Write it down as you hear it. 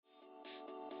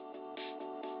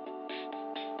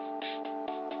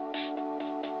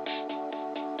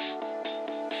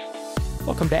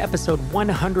Welcome to episode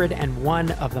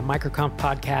 101 of the MicroConf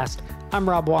podcast. I'm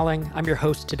Rob Walling. I'm your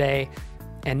host today,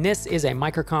 and this is a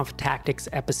MicroConf Tactics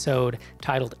episode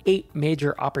titled 8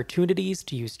 Major Opportunities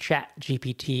to Use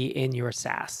ChatGPT in Your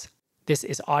SaaS. This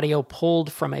is audio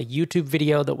pulled from a YouTube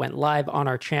video that went live on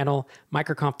our channel,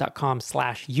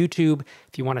 microconf.com/YouTube,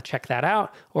 if you want to check that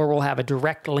out, or we'll have a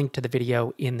direct link to the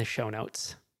video in the show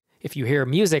notes. If you hear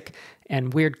music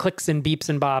and weird clicks and beeps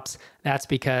and bops, that's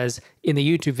because in the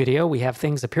YouTube video, we have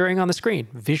things appearing on the screen,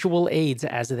 visual aids,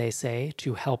 as they say,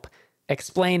 to help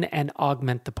explain and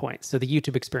augment the point. So the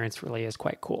YouTube experience really is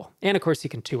quite cool. And of course,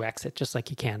 you can 2x it just like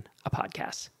you can a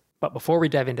podcast. But before we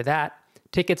dive into that,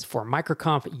 tickets for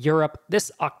MicroConf Europe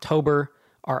this October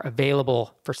are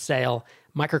available for sale.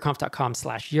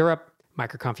 microconf.com/Europe.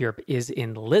 MicroConf Europe is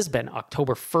in Lisbon,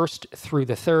 October 1st through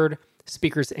the 3rd.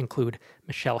 Speakers include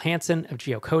Michelle Hansen of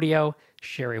Geocodio,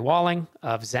 Sherry Walling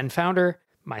of ZenFounder,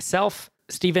 myself,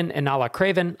 Stephen and Nala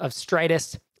Craven of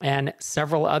Stridus, and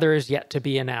several others yet to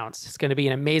be announced. It's going to be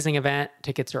an amazing event.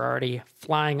 Tickets are already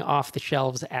flying off the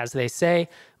shelves, as they say.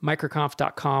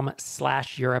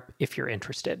 microconf.com/Europe if you're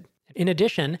interested. In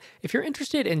addition, if you're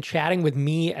interested in chatting with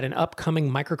me at an upcoming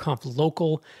MicroConf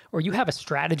local, or you have a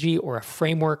strategy or a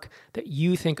framework that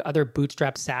you think other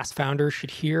bootstrap SaaS founders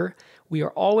should hear, we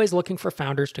are always looking for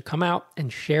founders to come out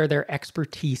and share their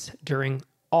expertise during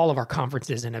all of our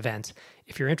conferences and events.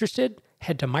 If you're interested,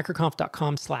 head to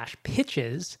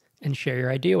microconf.com/pitches and share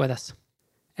your idea with us.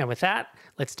 And with that,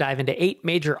 let's dive into 8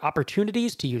 major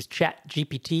opportunities to use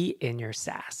ChatGPT in your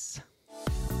SaaS.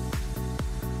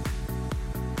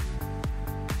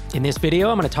 In this video,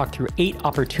 I'm going to talk through 8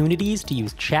 opportunities to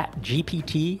use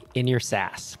ChatGPT in your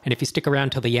SaaS. And if you stick around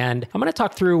till the end, I'm going to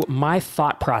talk through my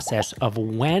thought process of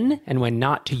when and when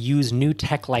not to use new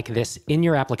tech like this in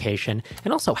your application,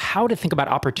 and also how to think about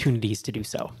opportunities to do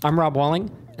so. I'm Rob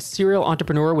Walling, a serial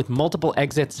entrepreneur with multiple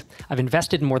exits. I've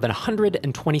invested in more than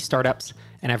 120 startups,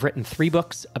 and I've written 3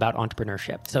 books about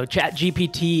entrepreneurship. So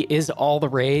ChatGPT is all the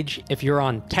rage. If you're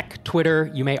on tech Twitter,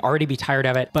 you may already be tired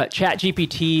of it, but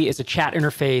ChatGPT is a chat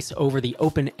interface over the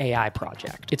OpenAI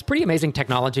project. It's pretty amazing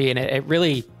technology, and it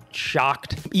really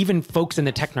shocked even folks in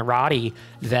the technorati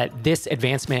that this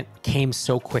advancement came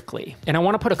so quickly. And I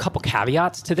want to put a couple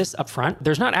caveats to this up front.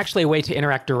 There's not actually a way to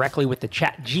interact directly with the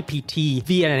ChatGPT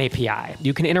via an API.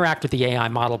 You can interact with the AI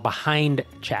model behind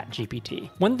ChatGPT.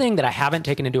 One thing that I haven't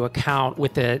taken into account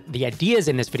with the ideas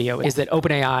in this video is that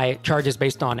OpenAI charges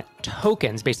based on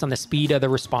tokens, based on the speed of the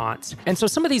response. And so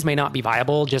some of these may not be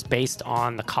viable just based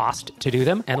on the cost to do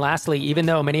them. And lastly, even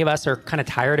though many of us are kind of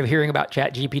tired of hearing about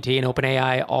ChatGPT and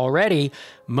OpenAI already,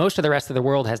 most of the rest of the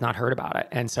world has not heard about it.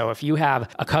 And so if you have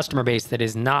a customer base that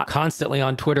is not constantly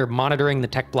on Twitter monitoring the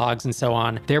tech blogs and so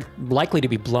on, they're likely to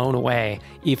be blown away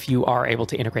if you are able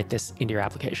to integrate this into your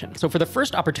application. So for the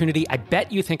first opportunity, I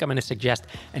bet you think I'm going to suggest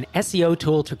an SEO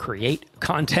tool to create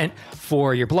content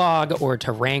for your blog or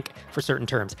to rank for certain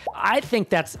terms. I think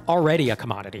that's already a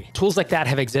commodity. Tools like that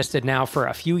have existed now for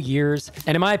a few years.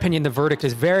 And in my opinion, the verdict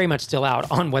is very much still out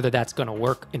on whether that's going to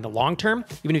work in the long term.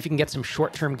 Even if you can get some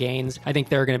short-term gains, I think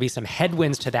there are going to be some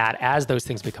headwinds to that as those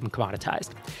things become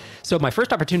commoditized. So my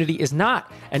first opportunity is not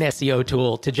an SEO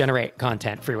tool to generate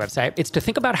content for your website. It's to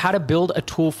think about how to build a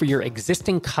tool for your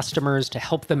existing customers to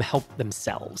help them help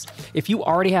themselves. If you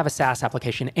already have a SaaS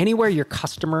application, anywhere your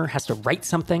customer has to write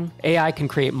something, AI can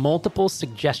create multiple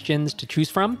suggestions to choose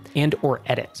from and or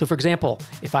edit. So for example,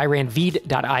 if I ran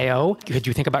Veed.io, could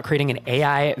you think about creating an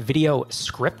AI video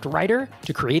script writer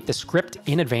to create the script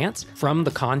in advance from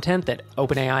the content that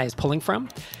OpenAI is pulling from?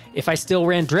 If I still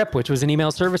ran Drip, which was an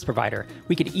email service provider,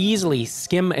 we could easily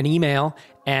skim an email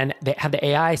and they have the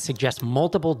AI suggest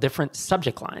multiple different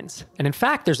subject lines. And in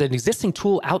fact, there's an existing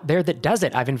tool out there that does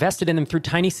it. I've invested in them through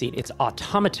TinySeed. It's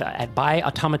Automata at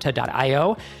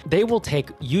buyautomata.io. They will take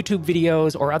YouTube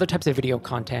videos or other types of video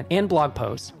content and blog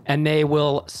posts, and they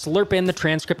will slurp in the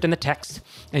transcript and the text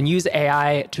and use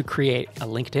AI to create a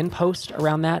LinkedIn post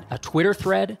around that, a Twitter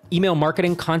thread, email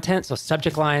marketing content, so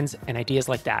subject lines and ideas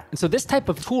like that. And so this type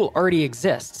of tool already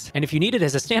exists. And if you need it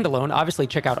as a standalone, obviously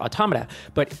check out Automata.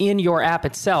 But in your app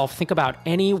itself, think about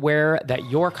anywhere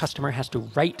that your customer has to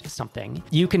write something.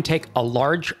 You can take a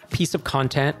large piece of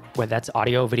content, whether that's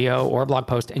audio, video, or a blog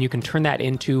post, and you can turn that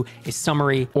into a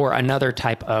summary or another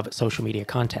type of social media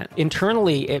content.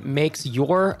 Internally, it makes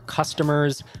your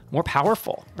customers more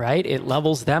powerful, right? It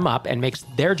levels them up and makes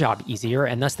their job easier,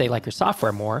 and thus they like your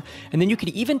software more. And then you could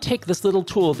even take this little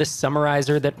tool, this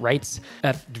summarizer that writes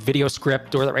a video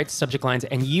script or that writes subject lines,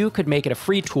 and you could make it a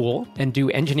free tool and do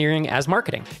engineering as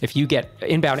marketing. If you get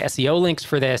inbound SEO links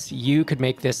for this, you could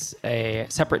make this a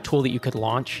separate tool that you could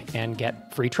launch and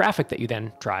get free traffic that you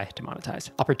then try to monetize.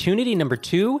 Opportunity number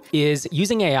 2 is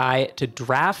using AI to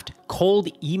draft cold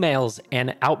emails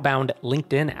and outbound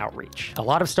LinkedIn outreach. A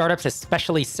lot of startups,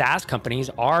 especially SaaS companies,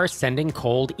 are sending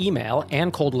cold email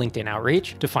and cold LinkedIn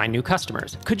outreach to find new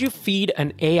customers. Could you feed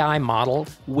an AI model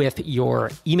with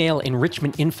your email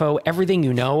enrichment info, everything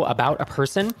you know about a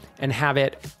person, and have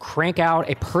it crank out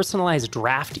a personalized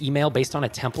draft email based on a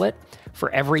template for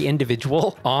every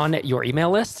individual on your email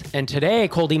list? And today,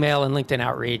 cold email and LinkedIn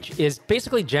outreach is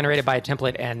basically generated by a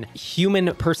template and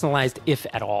human personalized, if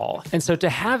at all. And so to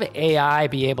have AI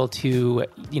be able to,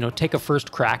 take a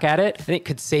first crack at it, I think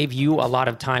could save you a lot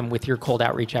of time with your cold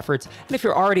outreach efforts. And if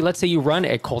you're already, let's say you run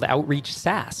a cold outreach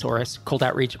SaaS or a cold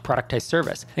outreach productized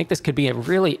service, I think this could be a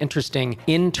really interesting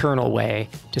internal way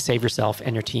to save yourself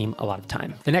and your team a lot of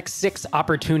time. The next 6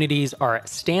 opportunities are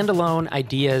standalone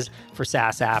ideas for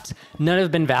SaaS apps. None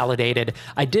have been validated.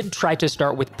 I did try to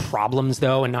start with problems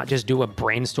though, and not just do a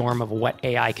brainstorm of what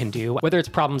AI can do, whether it's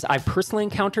problems I've personally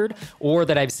encountered or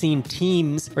that I've seen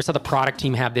teams or saw the product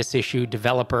team have this issue,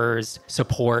 developers,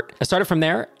 support. I started from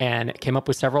there and came up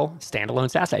with several standalone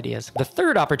SaaS ideas. The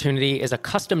third opportunity is a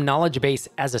custom knowledge base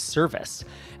as a service.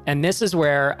 And this is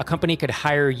where a company could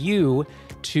hire you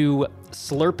to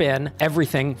slurp in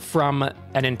everything from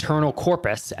an internal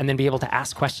corpus and then be able to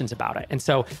ask questions about it. And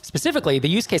so specifically, the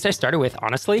use case I started with,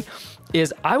 honestly,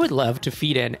 is I would love to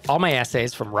feed in all my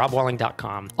essays from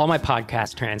robwalling.com, all my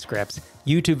podcast transcripts,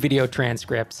 YouTube video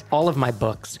transcripts, all of my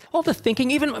books, all the thinking,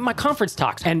 even my conference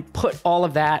talks, and put all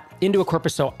of that into a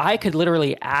corpus so I could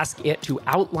literally ask it to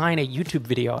outline a YouTube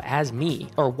video as me,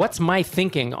 or what's my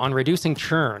thinking on reducing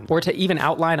churn, or to even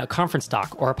outline a conference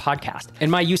talk or a podcast. And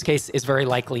my use case is very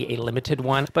likely a limited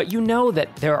one, but you know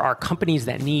that there are companies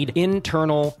that need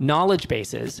internal knowledge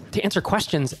bases to answer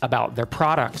questions about their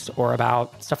products or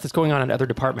about stuff that's going on in other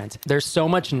departments. There's so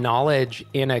much knowledge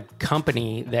in a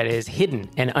company that is hidden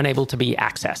and unable to be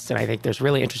accessed. And I think there's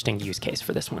really interesting use case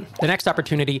for this one. The next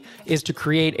opportunity is to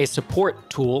create a support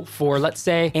tool for, let's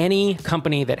say, any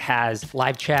company that has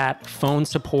live chat, phone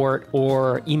support,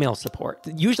 or email support.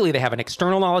 Usually they have an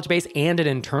external knowledge base and an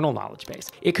internal knowledge base.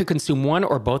 It could consume one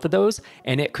or both of those,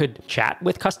 and it could chat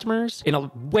with customers in a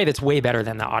way that's way better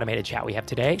than the automated chat we have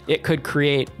today. It could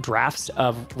create drafts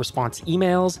of response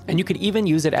emails, and you could even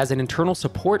use it as an internal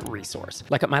support resource.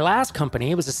 Like at my last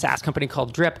company, it was a SaaS company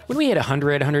called Drip. When we had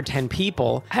 110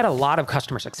 people, I had a lot of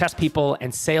customer success people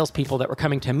and sales people that were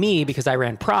coming to me because I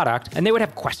ran product, and they would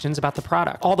have questions about the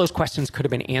product. All those questions could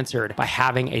have been answered by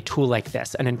having a tool like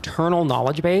this, an internal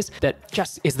knowledge base that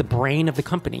just is the brain of the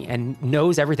company and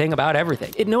knows everything about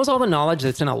everything. It knows all the knowledge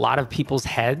that's in a lot of people's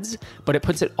heads, but it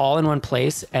puts it all in one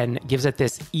place and gives it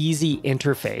this easy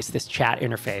interface, this chat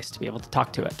interface to be able to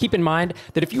talk to it. Keep in mind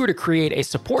that if you were to create a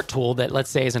support tool that, let's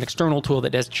say, is an external tool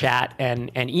that does chat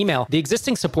and email, the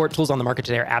existing support tools on the market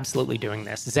today are absolutely doing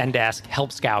this. Zendesk,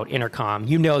 Help Scout, Intercom,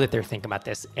 you know that they're thinking about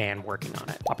this and working on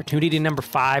it. Opportunity number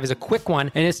 5 is a quick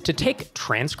one, and it's to take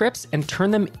transcripts and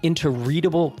turn them into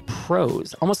readable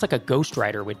prose, almost like a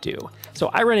ghostwriter would do. So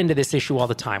I run into this issue all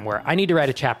the time where I need to write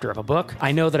a chapter of a book.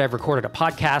 I know that I've recorded a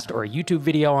podcast or a YouTube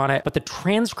video on it, but the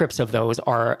transcripts of those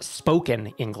are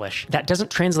spoken English. That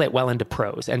doesn't translate well into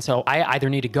prose. And so I either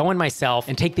need to go in myself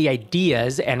and take the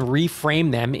ideas and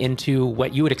reframe them into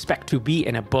what you would expect to be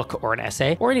in a book or an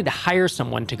essay, or I need to hire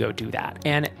someone to go do that.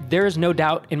 And there is no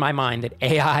doubt in my mind that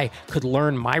AI could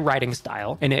learn my writing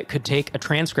style, and it could take a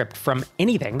transcript from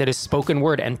anything that is spoken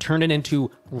word and turn it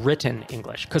into written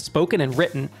English, because spoken and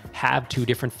written have 2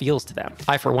 different feels to them.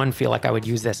 I, for one, feel like I would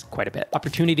use this quite a bit.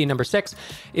 Opportunity number 6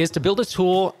 is to build a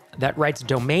tool that writes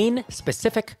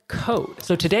domain-specific code.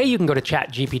 So today you can go to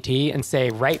ChatGPT and say,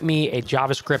 write me a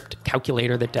JavaScript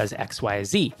calculator that does X, Y,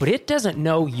 Z, but it doesn't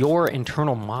know your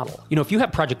internal model. If you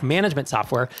have project management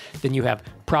software, then you have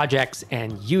projects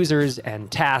and users and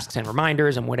tasks and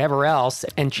reminders and whatever else,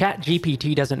 and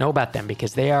ChatGPT doesn't know about them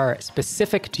because they are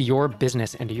specific to your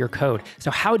business and to your code.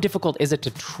 So how difficult is it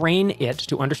to train it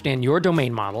to understand your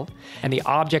domain model and the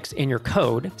objects in your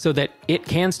code so that it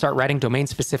can start writing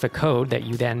domain-specific code that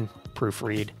you then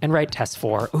proofread and write tests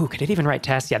for? Ooh, could it even write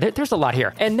tests? Yeah, there's a lot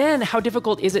here. And then how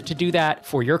difficult is it to do that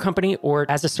for your company or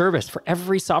as a service for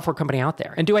every software company out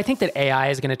there? And do I think that AI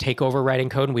is going to take over writing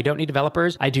code and we don't need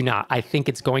developers? I do not. I think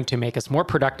it's going to make us more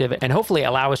productive and hopefully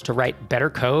allow us to write better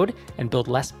code and build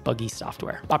less buggy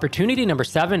software. Opportunity number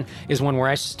 7 is one where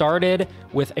I started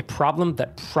with a problem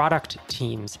that product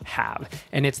teams have.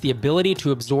 And it's the ability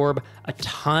to absorb a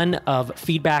ton of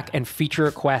feedback and feature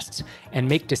requests and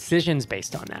make decisions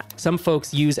based on that. Some Some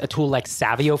folks use a tool like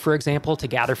Savio, for example, to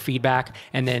gather feedback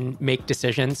and then make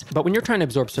decisions. But when you're trying to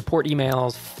absorb support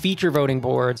emails, feature voting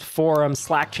boards, forums,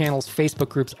 Slack channels, Facebook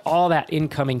groups, all that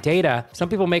incoming data, some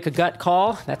people make a gut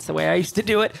call. That's the way I used to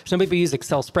do it. Some people use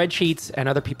Excel spreadsheets, and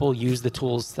other people use the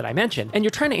tools that I mentioned. And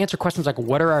you're trying to answer questions like,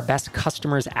 what are our best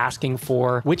customers asking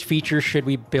for? Which features should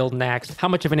we build next? How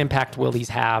much of an impact will these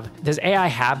have? Does AI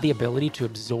have the ability to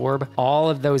absorb all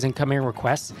of those incoming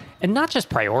requests and not just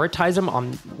prioritize them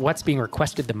on what's being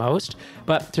requested the most,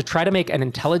 but to try to make an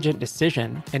intelligent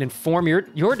decision and inform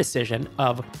your decision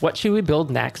of what should we build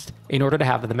next in order to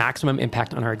have the maximum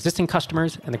impact on our existing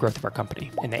customers and the growth of our company?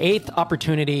 And the eighth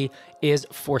opportunity is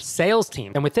for sales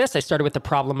team. And with this, I started with the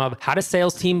problem of, how do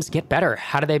sales teams get better?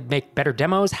 How do they make better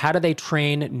demos? How do they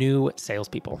train new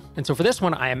salespeople? And so for this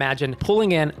one, I imagine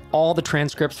pulling in all the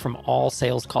transcripts from all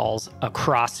sales calls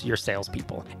across your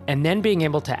salespeople, and then being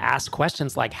able to ask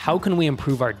questions like, how can we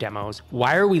improve our demos?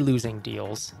 Why are we losing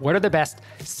deals? What are the best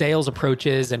sales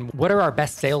approaches? And what are our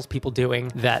best salespeople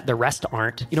doing that the rest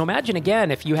aren't? Imagine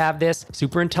again, if you have this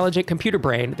super intelligent computer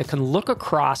brain that can look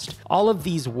across all of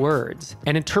these words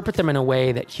and interpret them in a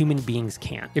way that human beings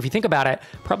can't. If you think about it,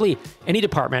 probably any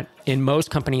department in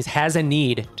most companies has a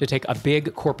need to take a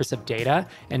big corpus of data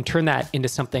and turn that into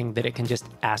something that it can just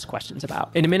ask questions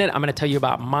about. In a minute, I'm going to tell you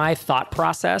about my thought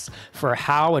process for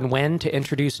how and when to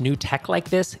introduce new tech like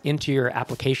this into your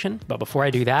application. But before I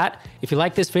do that, if you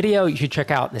like this video, you should check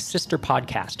out the sister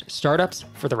podcast, Startups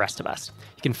for the Rest of Us.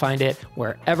 You can find it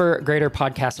wherever greater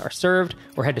podcasts are served,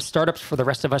 or head to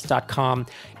startupsfortherestofus.com.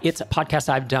 It's a podcast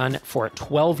I've done for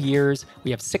 12 years.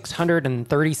 We have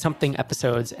 630 something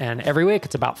episodes, and every week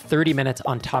it's about 30 minutes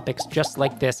on topics just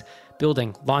like this,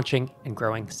 building, launching, and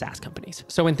growing SaaS companies.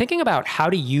 So when thinking about how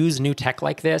to use new tech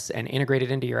like this and integrate it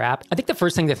into your app, I think the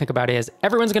first thing to think about is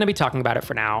everyone's going to be talking about it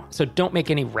for now. So don't make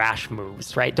any rash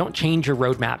moves, right? Don't change your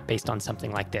roadmap based on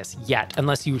something like this yet,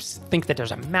 unless you think that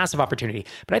there's a massive opportunity.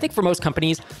 But I think for most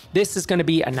companies, this is going to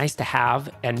be a nice to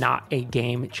have and not a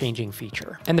game-changing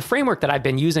feature. And the framework that I've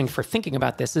been using for thinking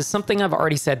about this is something I've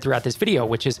already said throughout this video,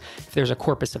 which is if there's a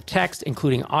corpus of text,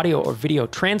 including audio or video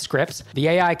transcripts, the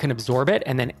AI can absorb it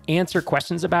and then answer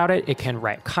questions about it. It can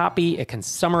write copy, it can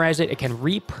summarize it, it can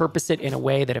repurpose it in a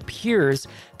way that appears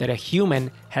that a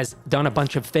human has done a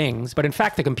bunch of things, but in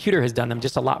fact, the computer has done them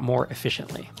just a lot more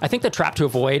efficiently. I think the trap to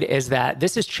avoid is that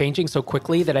this is changing so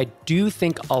quickly that I do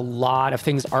think a lot of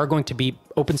things are going to be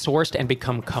open sourced and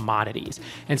become commodities.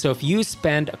 And so if you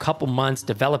spend a couple months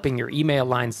developing your email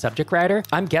line subject writer,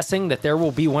 I'm guessing that there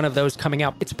will be one of those coming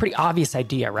out. It's a pretty obvious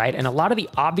idea, right? And a lot of the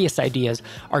obvious ideas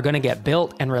are going to get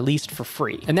built and released for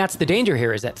free. And that's the danger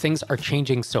here, is that things are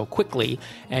changing so quickly,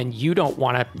 and you don't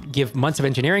want to give months of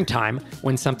engineering time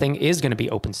when something is going to be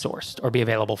open sourced or be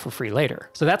available for free later.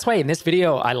 So that's why in this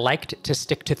video, I liked to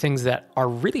stick to things that are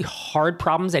really hard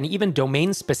problems and even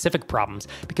domain specific problems,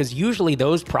 because usually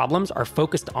those problems are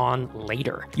focused on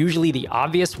later. Usually the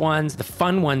obvious ones, the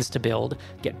fun ones to build,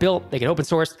 get built, they get open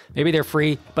sourced, maybe they're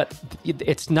free, but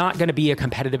it's not going to be a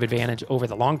competitive advantage over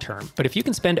the long term. But if you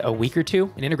can spend a week or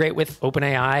two and integrate with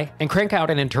OpenAI and crank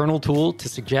out an internal tool to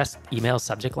suggest email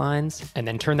subject lines and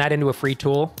then turn that into a free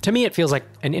tool, to me, it feels like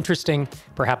an interesting,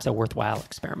 perhaps a worthwhile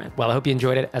experiment. Well, I hope you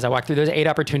enjoyed it as I walked through those 8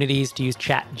 opportunities to use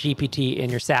ChatGPT in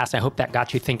your SaaS. I hope that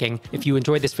got you thinking. If you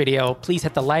enjoyed this video, please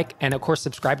hit the like and of course,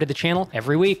 subscribe to the channel.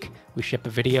 Every week, we ship a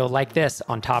video like this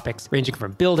on topics ranging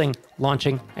from building,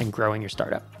 launching, and growing your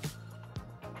startup.